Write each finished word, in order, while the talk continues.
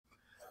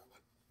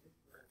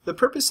The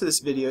purpose of this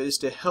video is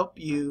to help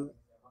you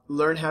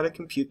learn how to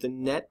compute the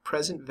net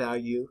present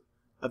value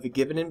of a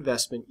given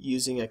investment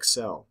using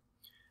Excel.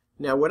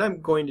 Now what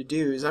I'm going to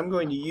do is I'm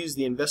going to use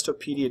the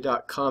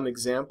Investopedia.com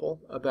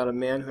example about a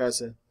man who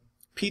has a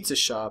pizza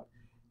shop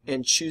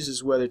and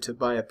chooses whether to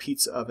buy a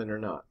pizza oven or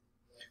not.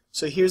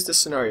 So here's the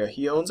scenario.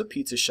 He owns a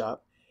pizza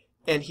shop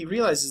and he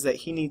realizes that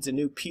he needs a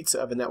new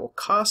pizza oven that will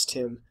cost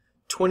him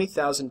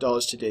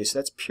 $20,000 today. So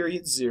that's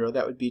period zero.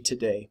 That would be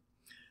today.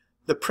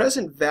 The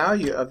present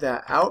value of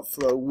that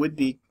outflow would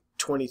be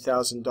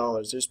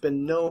 $20,000. There's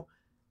been no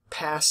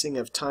passing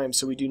of time,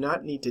 so we do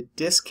not need to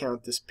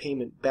discount this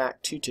payment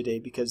back to today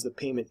because the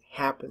payment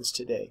happens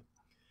today.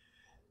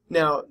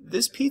 Now,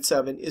 this pizza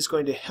oven is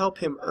going to help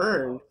him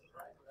earn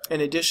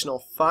an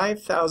additional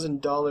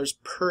 $5,000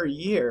 per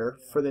year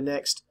for the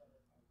next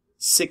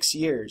 6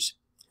 years.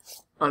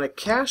 On a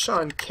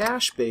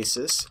cash-on-cash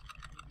basis,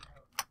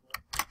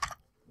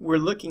 we're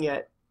looking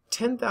at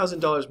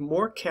 $10,000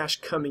 more cash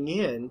coming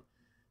in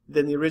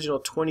than the original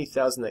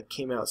 $20,000 that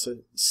came out. So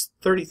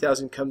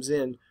 $30,000 comes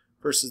in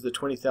versus the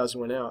 $20,000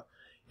 went out.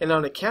 And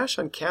on a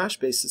cash-on-cash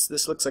basis,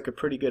 this looks like a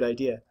pretty good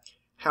idea.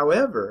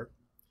 However,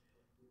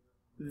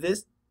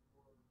 this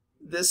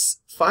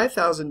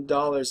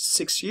 $5,000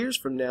 6 years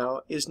from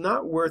now is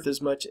not worth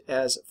as much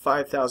as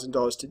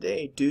 $5,000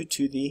 today due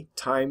to the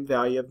time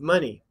value of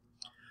money.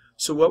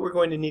 So what we're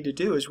going to need to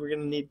do is we're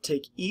going to need to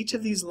take each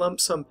of these lump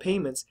sum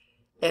payments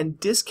and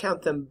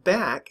discount them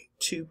back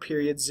to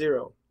period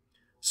zero.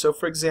 So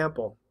for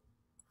example,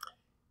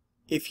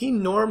 if he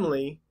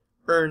normally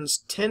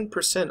earns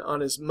 10% on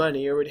his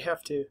money, or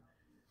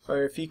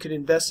if he could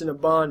invest in a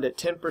bond at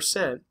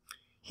 10%,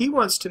 he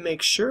wants to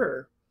make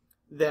sure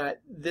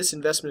that this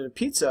investment in a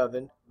pizza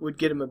oven would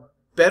get him a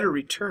better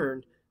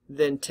return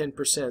than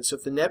 10%. So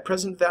if the net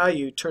present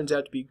value turns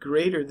out to be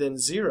greater than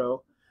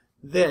zero,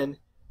 then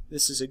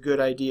this is a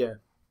good idea.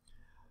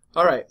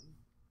 Alright,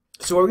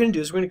 so what we're going to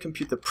do is we're going to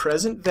compute the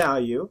present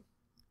value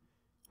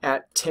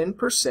at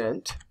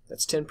 10%,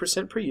 that's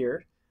 10% per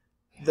year,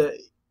 the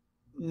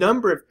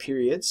number of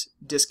periods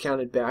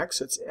discounted back,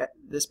 so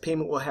this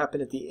payment will happen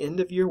at the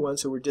end of year one,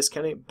 so we're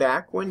discounting it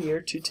back 1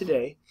 year to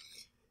today,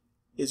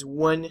 is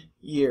 1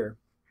 year.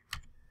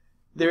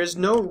 There is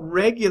no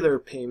regular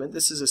payment.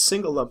 This is a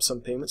single lump sum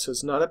payment, so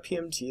it's not a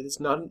PMT, it's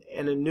not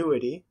an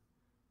annuity,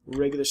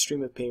 regular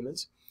stream of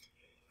payments.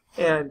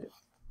 And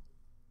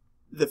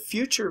the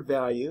future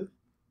value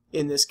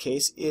in this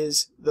case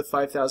is the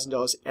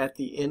 $5,000 at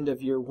the end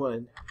of year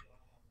one.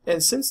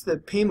 And since the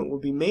payment will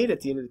be made at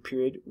the end of the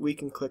period, we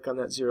can click on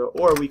that zero,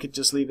 or we could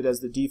just leave it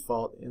as the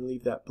default and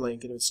leave that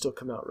blank and it would still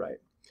come out right.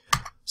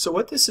 So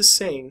what this is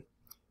saying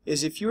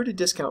is if you were to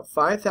discount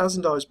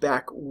 $5,000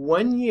 back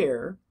 1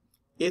 year,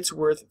 it's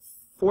worth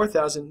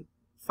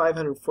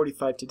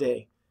 $4,545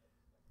 today.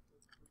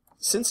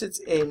 Since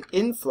it's an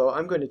inflow,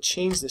 I'm going to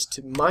change this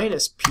to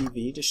minus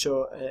PV to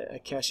show a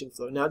cash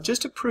inflow. Now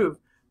just to prove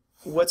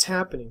what's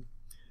happening,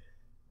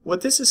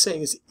 what this is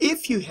saying is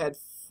if you had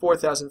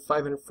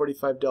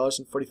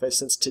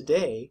 $4,545.45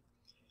 today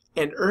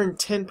and earn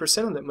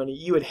 10% on that money,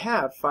 you would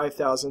have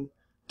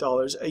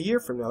 $5,000 a year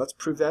from now. Let's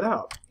prove that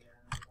out.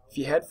 If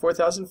you had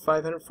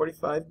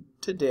 $4,545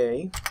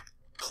 today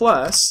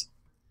plus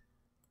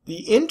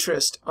the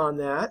interest on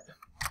that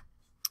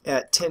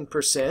at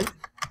 10%,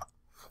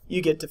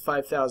 you get to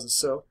 $5,000.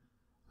 So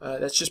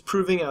that's just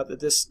proving out that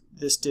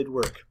this did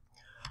work.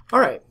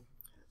 Alright,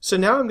 so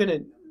now I'm going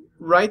to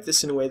write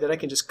this in a way that I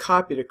can just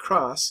copy it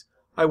across.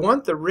 I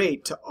want the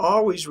rate to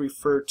always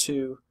refer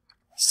to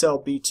cell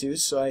B2,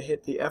 so I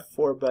hit the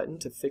F4 button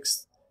to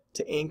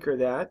anchor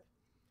that.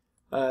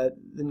 The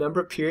number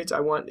of periods, I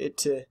want it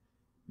to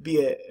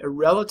be a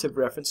relative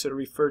reference, so to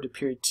refer to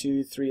period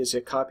 2, 3 as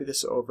I copy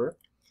this over.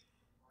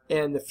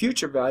 And the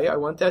future value, I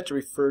want that to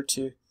refer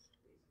to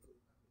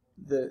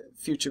the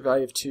future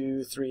value of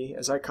 2, 3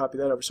 as I copy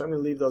that over. So I'm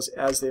going to leave those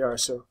as they are.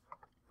 So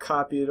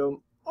copy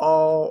them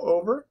all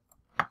over.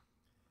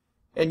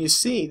 And you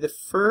see, the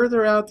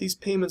further out these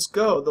payments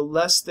go, the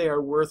less they are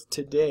worth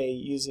today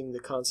using the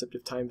concept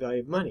of time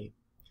value of money.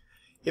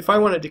 If I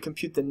wanted to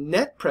compute the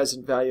net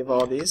present value of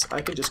all these,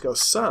 I could just go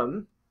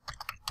sum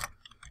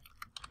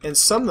and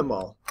sum them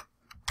all,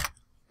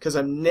 because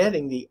I'm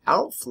netting the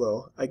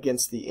outflow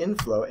against the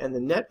inflow, and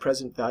the net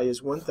present value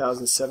is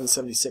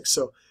 1,776.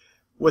 So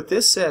what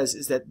this says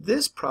is that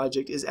this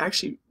project is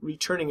actually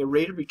returning a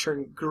rate of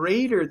return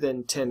greater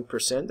than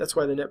 10%. That's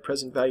why the net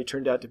present value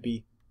turned out to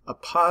be a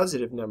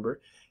positive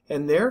number,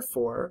 and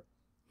therefore,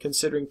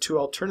 considering two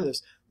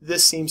alternatives,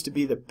 this seems to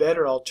be the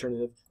better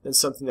alternative than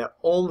something that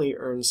only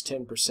earns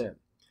 10%.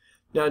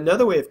 Now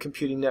another way of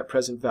computing net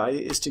present value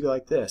is to go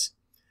like this.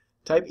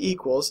 Type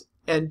equals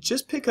and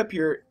just pick up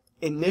your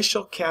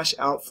initial cash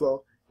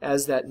outflow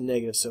as that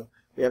negative. So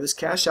we have this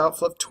cash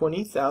outflow of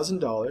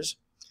 $20,000,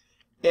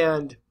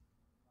 and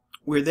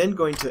we're then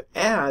going to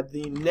add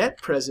the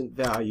net present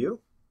value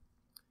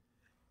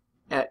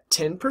at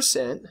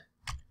 10%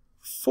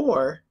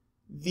 for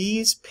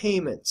these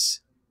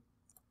payments.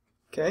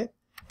 Okay?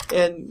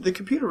 And the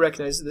computer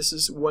recognizes this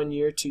is 1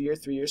 year, 2 year,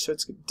 3 years, so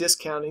it's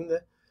discounting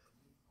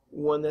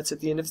one that's at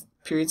the end of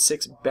period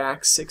 6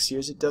 back 6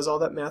 years. It does all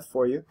that math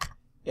for you,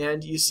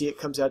 and you see it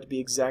comes out to be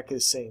exactly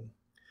the same.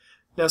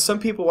 Now some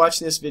people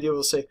watching this video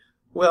will say,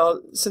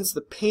 well, since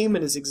the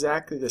payment is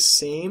exactly the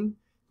same,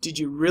 did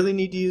you really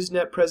need to use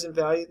net present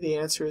value? The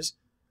answer is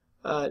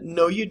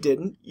no, you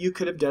didn't. You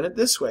could have done it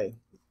this way.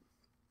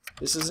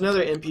 This is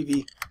another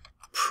NPV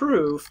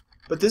proof,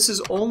 but this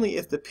is only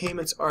if the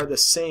payments are the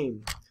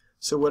same.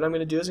 So what I'm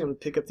going to do is I'm going to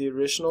pick up the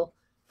original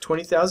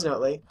 $20,000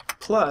 outlay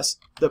plus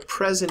the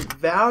present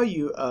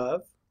value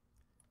of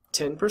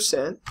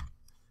 10%.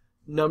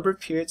 Number of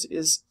periods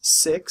is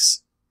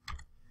 6.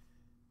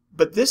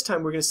 But this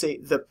time we're going to say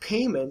the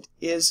payment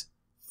is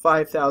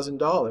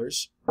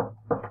 $5,000.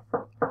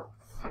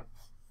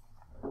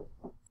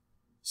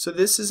 So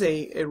this is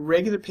a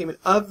regular payment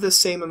of the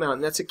same amount,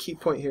 and that's a key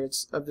point here.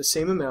 It's of the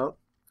same amount,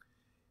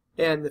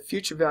 and the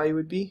future value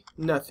would be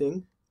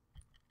nothing,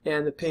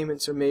 and the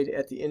payments are made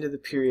at the end of the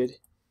period.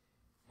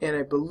 And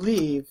I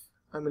believe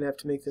I'm going to have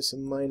to make this a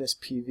minus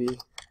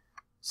PV.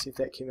 See if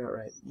that came out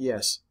right.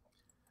 Yes.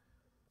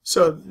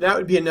 So that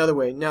would be another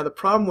way. Now the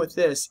problem with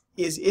this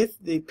is if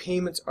the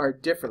payments are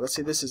different. Let's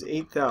say this is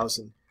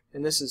 $8,000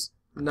 and this is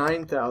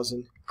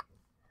 $9,000.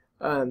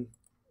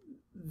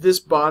 This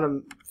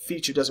bottom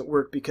feature doesn't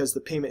work because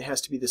the payment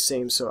has to be the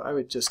same. So I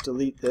would just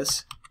delete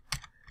this.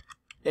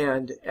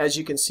 And as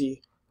you can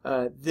see,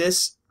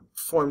 this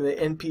formula,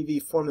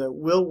 NPV formula,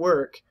 will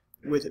work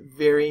with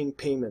varying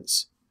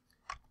payments,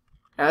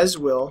 as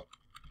will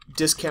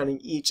discounting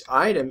each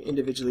item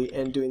individually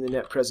and doing the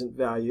net present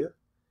value.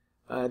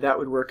 That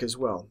would work as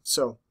well.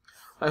 So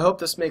I hope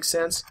this makes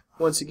sense.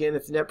 Once again,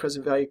 if the net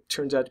present value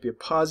turns out to be a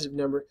positive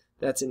number,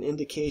 that's an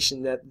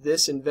indication that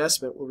this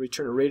investment will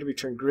return a rate of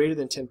return greater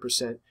than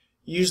 10%,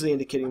 usually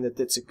indicating that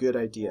that's a good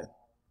idea.